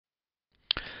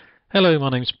Hello, my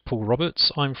name's Paul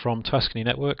Roberts. I'm from Tuscany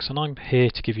Networks and I'm here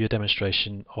to give you a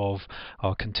demonstration of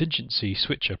our contingency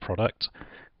switcher product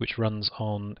which runs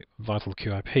on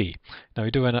VitalQIP. Now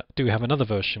we do have another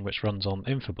version which runs on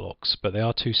Infoblox, but they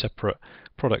are two separate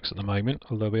products at the moment,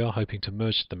 although we are hoping to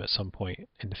merge them at some point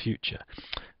in the future.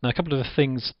 Now a couple of the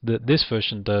things that this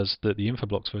version does that the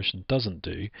Infoblox version doesn't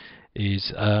do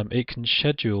is it can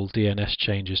schedule DNS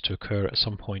changes to occur at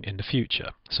some point in the future.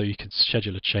 So you can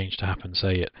schedule a change to happen,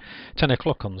 say at 10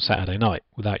 o'clock on Saturday night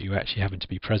without you actually having to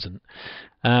be present.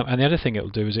 And the other thing it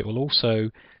will do is it will also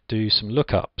do some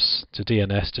lookups to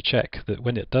DNS to check that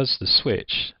when it does the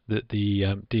switch that the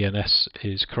DNS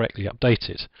is correctly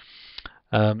updated.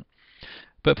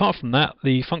 But apart from that,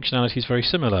 the functionality is very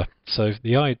similar. So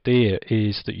the idea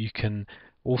is that you can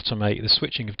automate the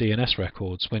switching of DNS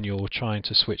records when you're trying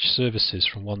to switch services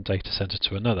from one data center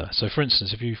to another. So for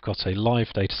instance, if you've got a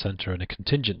live data center and a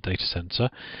contingent data center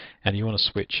and you want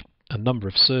to switch a number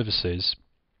of services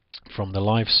from the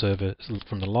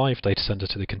live data center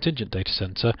to the contingent data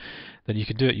center, then you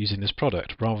can do it using this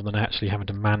product rather than actually having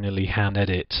to manually hand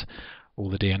edit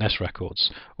all the DNS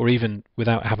records, or even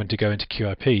without having to go into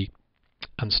QIP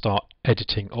and start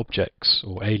editing objects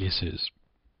or aliases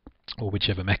or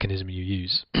whichever mechanism you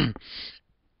use.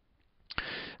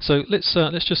 So let's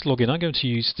just log in. I'm going to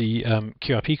use the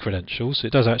QIP credentials.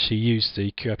 It does actually use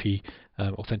the QIP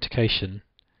authentication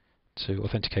to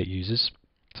authenticate users.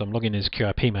 So I'm logging in as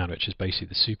QIP man, which is basically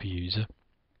the super user.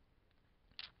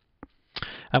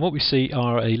 And what we see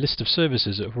are a list of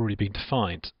services that have already been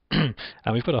defined.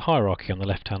 And we've got a hierarchy on the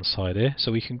left hand side here,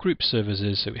 so we can group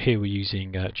services. So here we're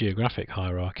using geographic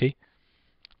hierarchy.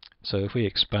 So if we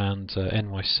expand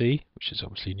NYC, which is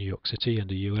obviously New York City, and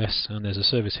the US, and there's a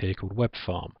service here called Web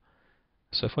Farm.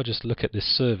 So if I just look at this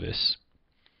service,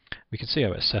 we can see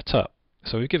how it's set up.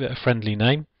 So we give it a friendly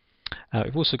name.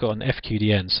 We've also got an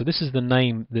FQDN, so this is the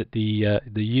name that the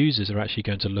users are actually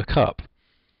going to look up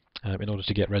in order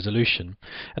to get resolution.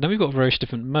 And then we've got various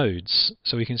different modes.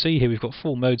 So we can see here we've got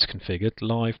 4 modes configured: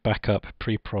 live, backup,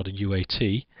 pre-prod, and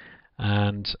UAT.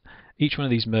 And each one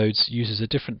of these modes uses a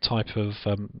different type of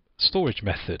storage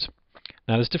method.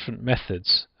 Now there's different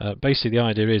methods. Basically the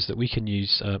idea is that we can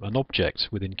use an object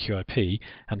within QIP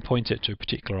and point it to a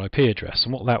particular IP address,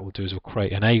 and what that will do is we'll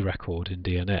create an A record in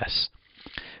DNS.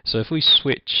 So if we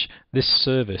switch this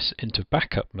service into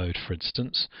backup mode, for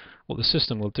instance, what the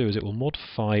system will do is it will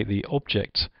modify the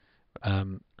object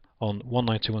on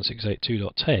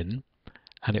 192.168.2.10,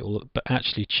 and it will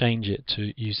actually change it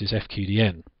to use this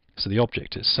FQDN. So the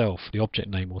object itself, the object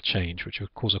name will change, which will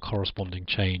cause a corresponding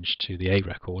change to the A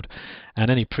record, and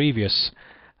any previous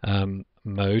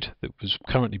mode that was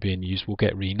currently being used will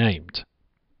get renamed.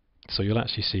 So you'll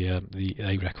actually see the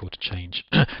A record change.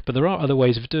 But there are other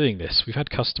ways of doing this. We've had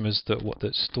customers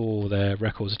that store their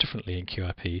records differently in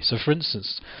QIP. So for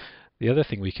instance, the other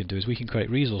thing we can do is we can create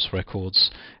resource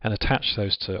records and attach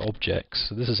those to objects.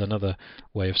 So this is another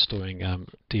way of storing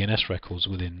DNS records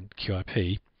within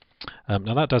QIP.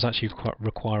 Now that does actually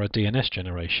require a DNS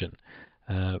generation.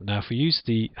 Now if we use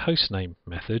the hostname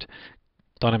method,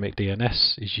 dynamic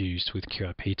DNS is used with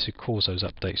QIP to cause those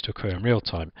updates to occur in real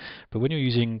time. But when you're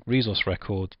using the resource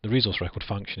record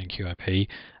function in QIP,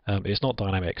 it's not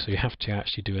dynamic, so you have to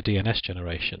actually do a DNS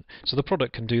generation. So the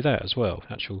product can do that as well,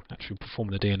 actually perform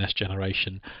the DNS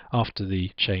generation after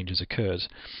the change has occurred.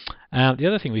 And the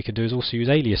other thing we can do is also use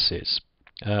aliases,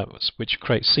 which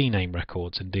create CNAME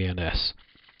records in DNS.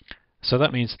 So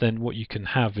that means then what you can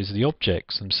have is the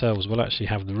objects themselves will actually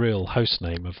have the real host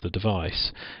name of the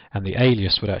device, and the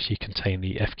alias would actually contain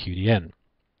the FQDN,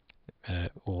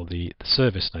 or the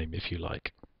service name, if you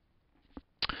like.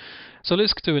 So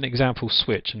let's do an example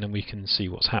switch and then we can see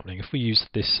what's happening if we use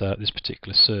this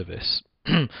particular service.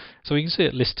 So we can see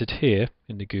it listed here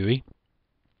in the GUI.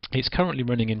 It's currently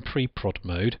running in pre-prod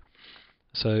mode.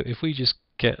 So if we just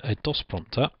get a DOS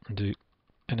prompt up and do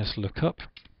nslookup,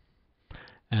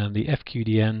 and the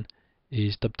FQDN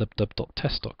is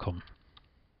www.test.com.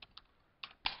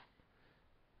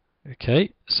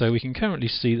 Okay, so we can currently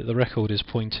see that the record is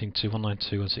pointing to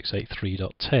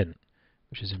 192.168.3.10,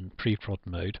 which is in pre-prod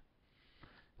mode.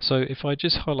 So if I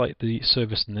just highlight the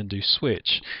service and then do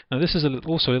switch, now this is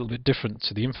also a little bit different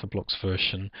to the Infoblox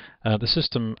version. The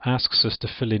system asks us to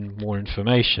fill in more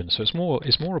information, so it's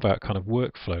more about kind of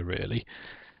workflow really.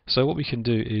 So what we can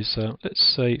do is let's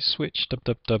say switch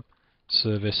www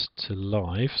service to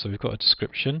live, so we've got a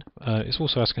description. It's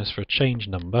also asking us for a change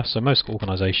number, so most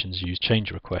organizations use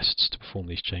change requests to perform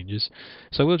these changes,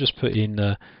 so we'll just put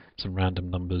in some random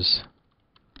numbers.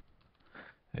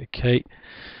 Okay,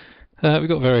 we've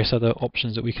got various other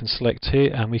options that we can select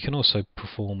here, and we can also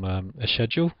perform a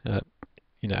schedule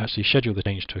actually schedule the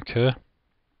change to occur,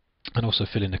 and also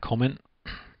fill in a comment.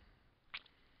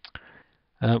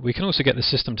 We can also get the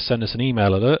system to send us an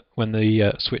email alert when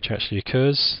the switch actually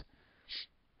occurs,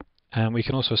 and we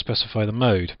can also specify the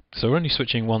mode. So we're only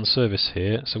switching one service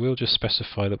here, so we'll just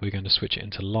specify that we're going to switch it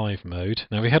into live mode.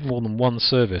 Now, if we had more than one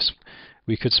service,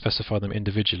 we could specify them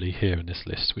individually here in this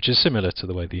list, which is similar to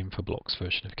the way the Infoblox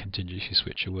version of Contingency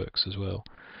Switcher works as well.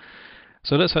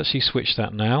 So let's actually switch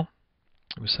that now.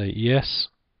 We'll say yes.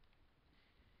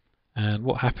 And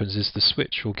what happens is the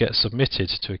switch will get submitted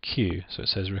to a queue. So it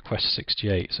says request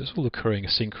 68. So it's all occurring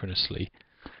asynchronously.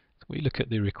 So we look at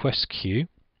the request queue.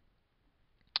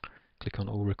 Click on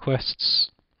all requests.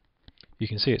 You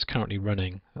can see it's currently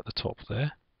running at the top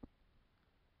there.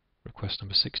 Request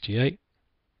number 68.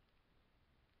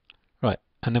 Right,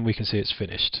 and then we can see it's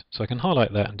finished. So I can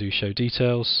highlight that and do show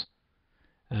details.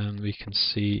 And we can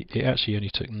see it actually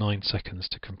only took 9 seconds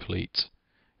to complete.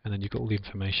 And then you've got all the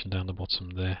information down the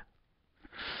bottom there.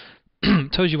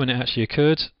 Tells you when it actually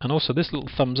occurred, and also this little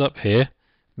thumbs up here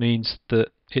means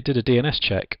that it did a DNS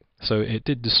check. So it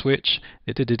did the switch,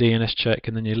 it did a DNS check,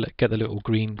 and then you get the little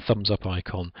green thumbs up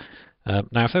icon.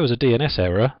 Now if there was a DNS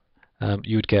error,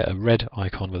 you would get a red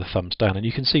icon with a thumbs down, and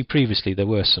you can see previously there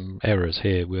were some errors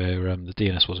here where the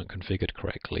DNS wasn't configured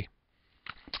correctly.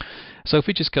 So if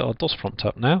we just get our DOS prompt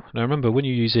up now remember when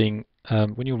you're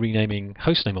renaming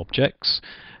hostname objects,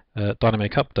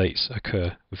 dynamic updates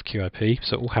occur with QIP,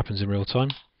 so it all happens in real time.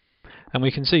 And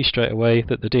we can see straight away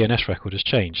that the DNS record has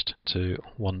changed to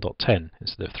 1.10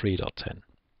 instead of 3.10.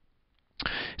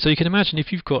 So you can imagine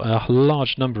if you've got a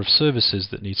large number of services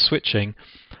that need switching,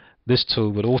 this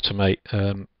tool would automate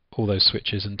all those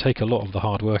switches and take a lot of the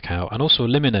hard work out, and also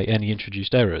eliminate any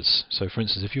introduced errors. So for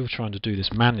instance, if you're trying to do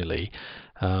this manually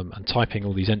and typing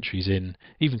all these entries in,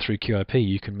 even through QIP,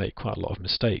 you can make quite a lot of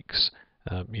mistakes.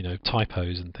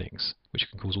 Typos and things, which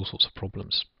can cause all sorts of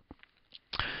problems.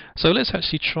 So let's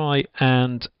actually try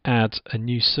and add a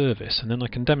new service, and then I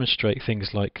can demonstrate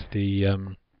things like the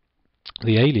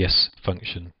alias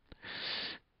function.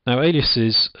 Now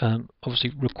aliases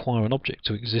obviously require an object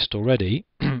to exist already.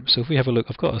 So if we have a look,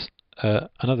 I've got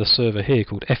another server here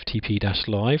called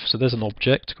FTP-live. So there's an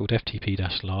object called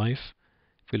FTP-live.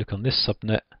 If we look on this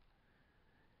subnet,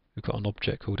 we've got an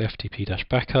object called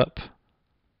FTP-backup.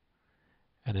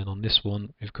 And then on this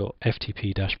one, we've got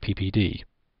FTP-PPD.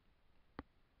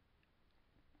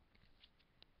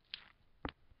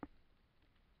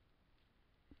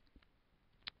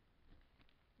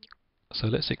 So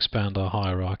let's expand our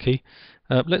hierarchy.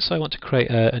 Let's say I want to create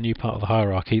a new part of the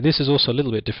hierarchy. This is also a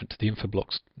little bit different to the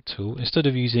Infoblox tool. Instead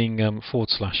of using forward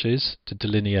slashes to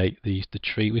delineate the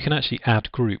tree, we can actually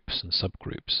add groups and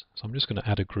subgroups. So I'm just going to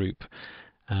add a group,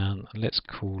 and let's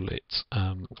call it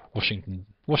Washington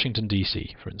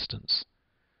DC, for instance.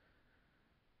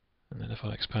 And then if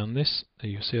I expand this,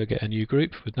 you'll see I get a new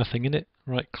group with nothing in it.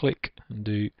 Right click and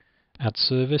do add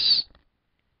service.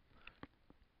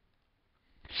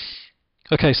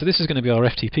 Okay, so this is going to be our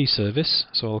FTP service,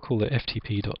 so I'll call it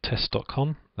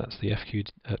ftp.test.com. That's the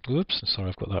oops, sorry,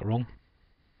 I've got that wrong.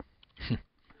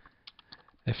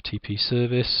 FTP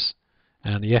service,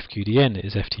 and the FQDN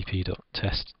is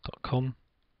ftp.test.com.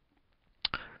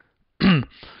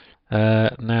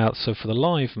 Now, so for the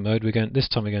live mode, this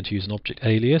time we're going to use an object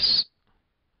alias,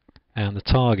 and the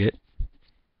target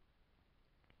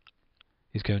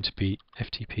is going to be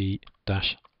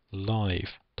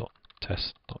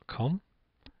ftp-live.test.com.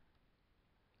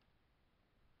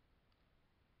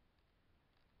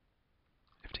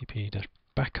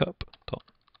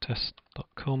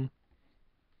 ftp-backup.test.com.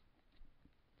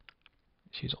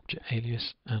 Let's use object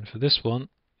alias, and for this one,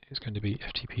 it's going to be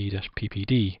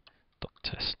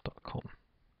ftp-ppd.test.com.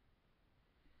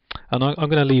 And I'm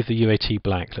going to leave the UAT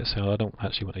blank. Let's say I don't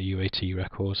actually want a UAT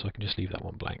record, so I can just leave that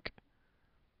one blank.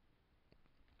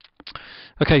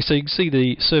 Okay, so you can see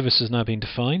the service has now been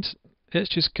defined. Let's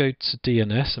just go to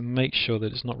DNS and make sure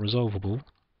that it's not resolvable.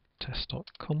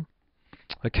 Test.com.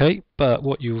 Okay, but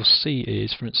what you will see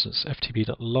is, for instance,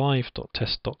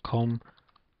 ftp.live.test.com.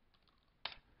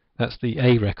 That's the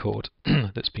A record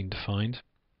that's been defined.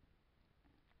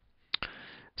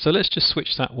 So let's just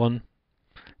switch that one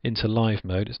into live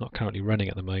mode. It's not currently running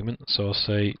at the moment, so I'll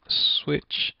say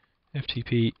switch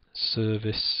FTP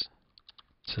service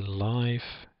to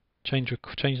live. Change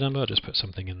number. I'll just put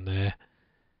something in there,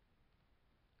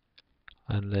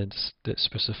 and let's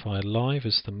specify live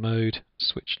as the mode.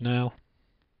 Switch now.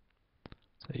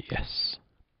 Say yes.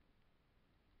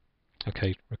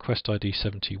 Okay, request ID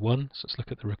 71. So let's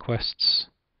look at the requests.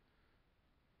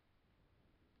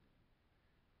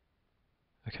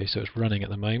 Okay, so it's running at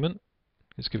the moment.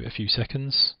 Let's give it a few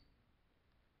seconds.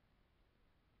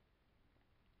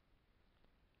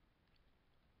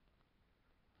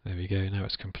 There we go, now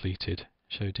it's completed.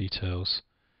 Show details.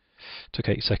 Took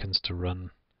 8 seconds to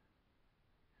run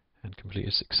and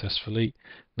completed successfully.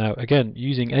 Now again,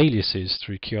 using aliases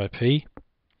through QIP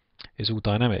is all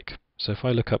dynamic. So if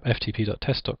I look up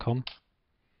ftp.test.com,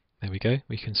 there we go,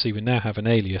 we can see we now have an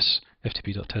alias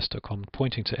ftp.test.com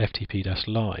pointing to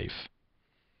ftp-live.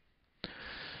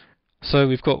 So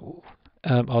we've got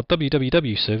our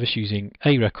www service using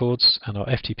A records and our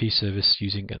FTP service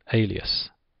using an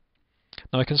alias.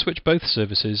 Now I can switch both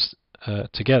services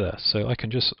together, so I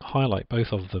can just highlight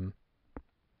both of them.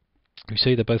 You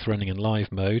see they're both running in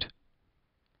live mode.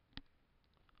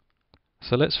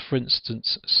 So let's, for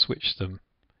instance, switch them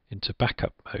into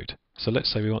backup mode. So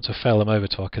let's say we want to fail them over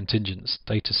to our contingent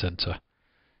data center.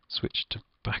 Switch to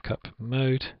backup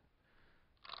mode.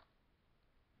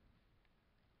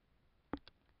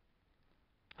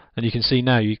 And you can see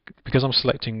now, because I'm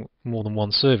selecting more than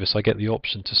one service, I get the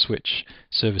option to switch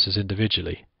services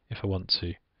individually if I want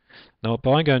to. Now,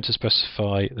 but I'm going to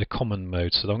specify the common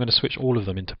mode, so I'm going to switch all of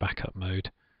them into backup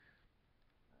mode.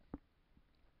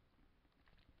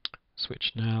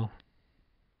 Switch now.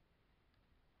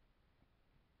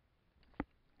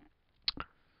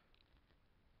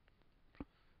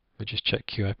 We just check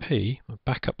QIP. My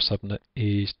backup subnet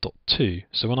is .2.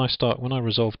 So when I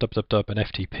resolve www and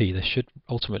FTP, they should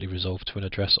ultimately resolve to an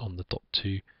address on the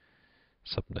 .2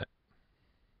 subnet.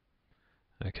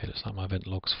 Okay, looks like my event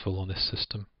log's full on this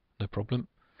system. No problem.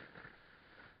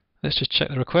 Let's just check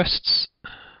the requests.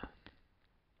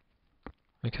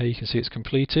 Okay, you can see it's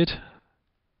completed.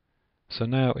 So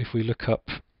now if we look up,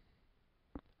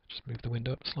 just move the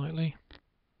window up slightly.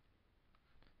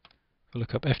 If we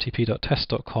look up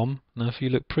ftp.test.com, now if you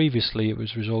look previously it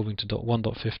was resolving to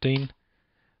 .1.15,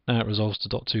 now it resolves to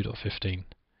 .2.15.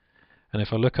 And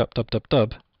if I look up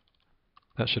www,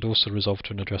 that should also resolve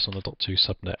to an address on the .2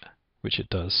 subnet, which it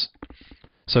does.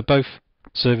 So both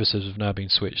services have now been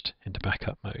switched into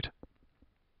backup mode.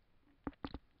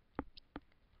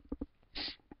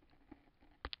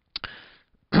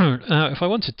 Now if I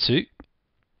wanted to,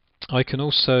 I can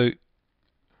also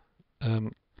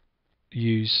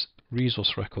use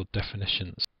resource record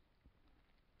definitions.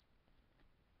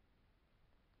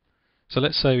 So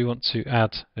let's say we want to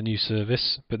add a new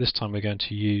service, but this time we're going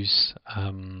to use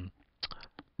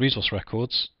resource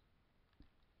records.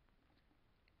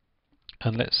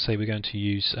 And let's say we're going to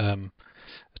use a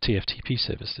TFTP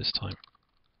service this time.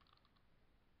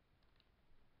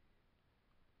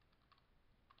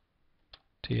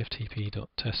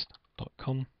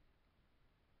 tftp.test.com.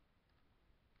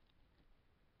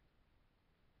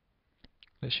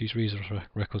 Let's use resource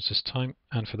records this time,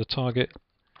 and for the target,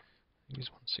 use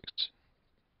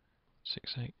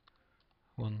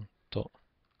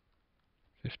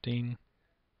 168.1.15.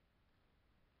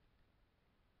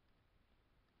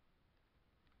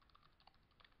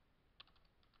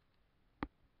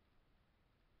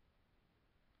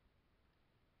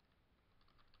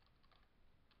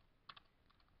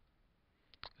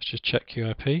 Let's just check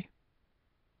QIP.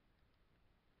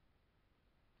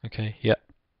 Okay, yep.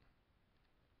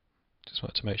 Just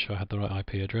wanted to make sure I had the right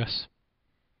IP address.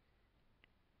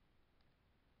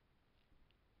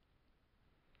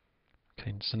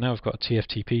 Okay, so now we've got a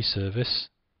TFTP service.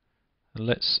 And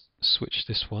let's switch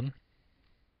this one.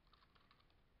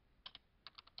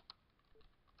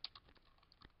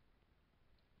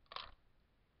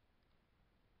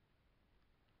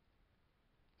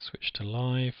 Switch to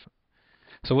live.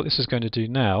 So what this is going to do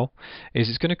now is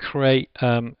it's going to create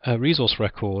a resource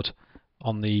record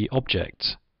on the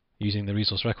object using the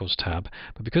resource records tab,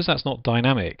 but because that's not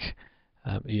dynamic,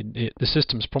 the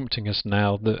system's prompting us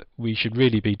now that we should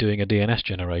really be doing a DNS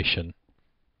generation,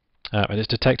 and it's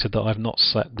detected that I've not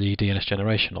set the DNS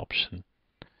generation option.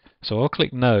 So I'll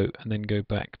click no and then go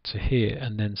back to here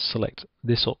and then select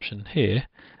this option here,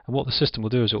 and what the system will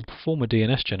do is it will perform a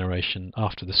DNS generation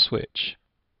after the switch.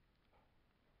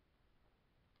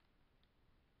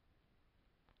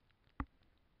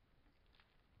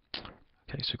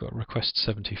 Okay, so we've got request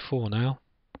 74 now.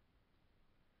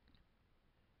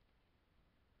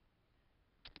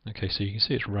 Okay, so you can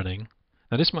see it's running.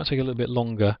 Now this might take a little bit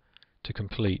longer to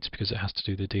complete because it has to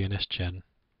do the DNS gen.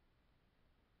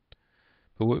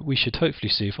 But what we should hopefully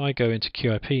see, if I go into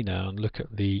QIP now and look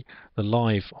at the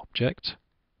live object,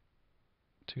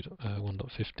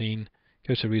 1.15,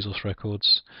 go to resource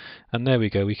records, and there we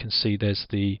go, we can see there's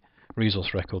the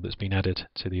resource record that's been added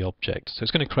to the object. So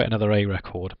it's going to create another A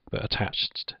record, but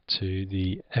attached to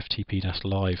the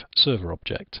FTP-live server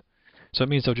object. So it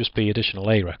means there'll just be additional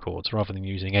A records rather than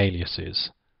using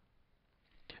aliases.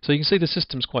 So you can see the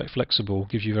system's quite flexible,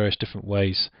 gives you various different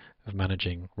ways of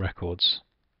managing records.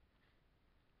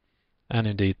 And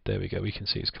indeed, there we go, we can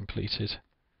see it's completed.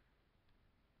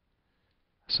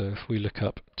 So if we look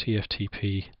up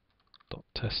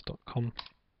tftp.test.com,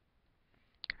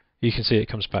 you can see it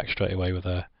comes back straight away with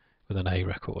an A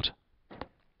record.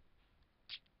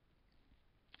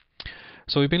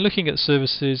 So we've been looking at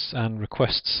services and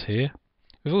requests here.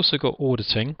 We've also got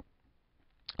auditing.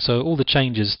 So all the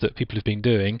changes that people have been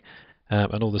doing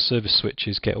and all the service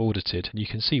switches get audited, and you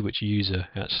can see which user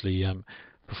actually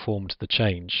performed the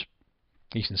change.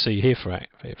 You can see here, for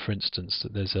instance,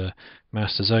 that there's a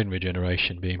master zone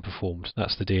regeneration being performed.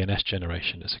 That's the DNS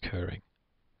generation that's occurring.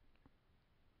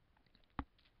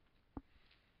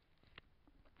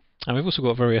 And we've also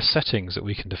got various settings that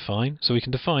we can define. So we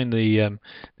can define the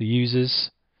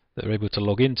users that are able to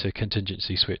log into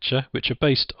Contingency Switcher, which are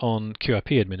based on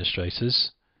QRP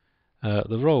administrators.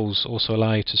 The roles also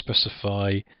allow you to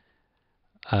specify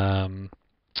the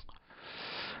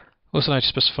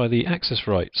access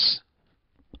rights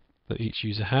that each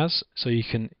user has. So you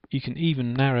can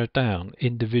even narrow down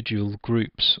individual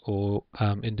groups or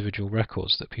individual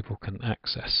records that people can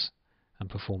access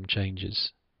and perform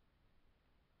changes.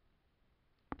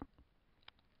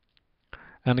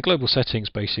 And the global settings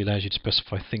basically allows you to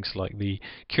specify things like the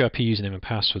QRP username and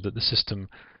password that the system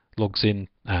logs in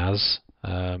as,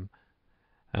 and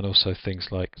also things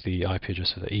like the IP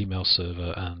address of the email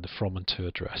server and the from and to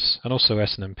address, and also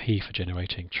SNMP for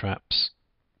generating traps.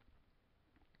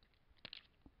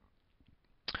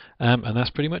 And that's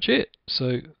pretty much it.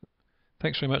 So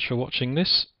thanks very much for watching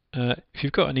this. If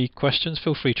you've got any questions,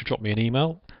 feel free to drop me an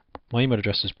email. My email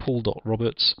address is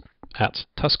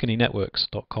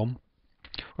paul.roberts@tuscanynetworks.com.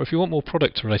 Or if you want more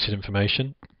product-related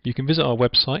information, you can visit our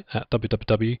website at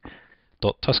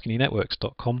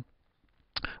www.tuscanynetworks.com,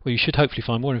 where you should hopefully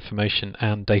find more information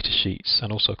and data sheets,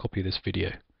 and also a copy of this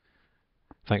video.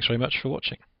 Thanks very much for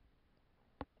watching.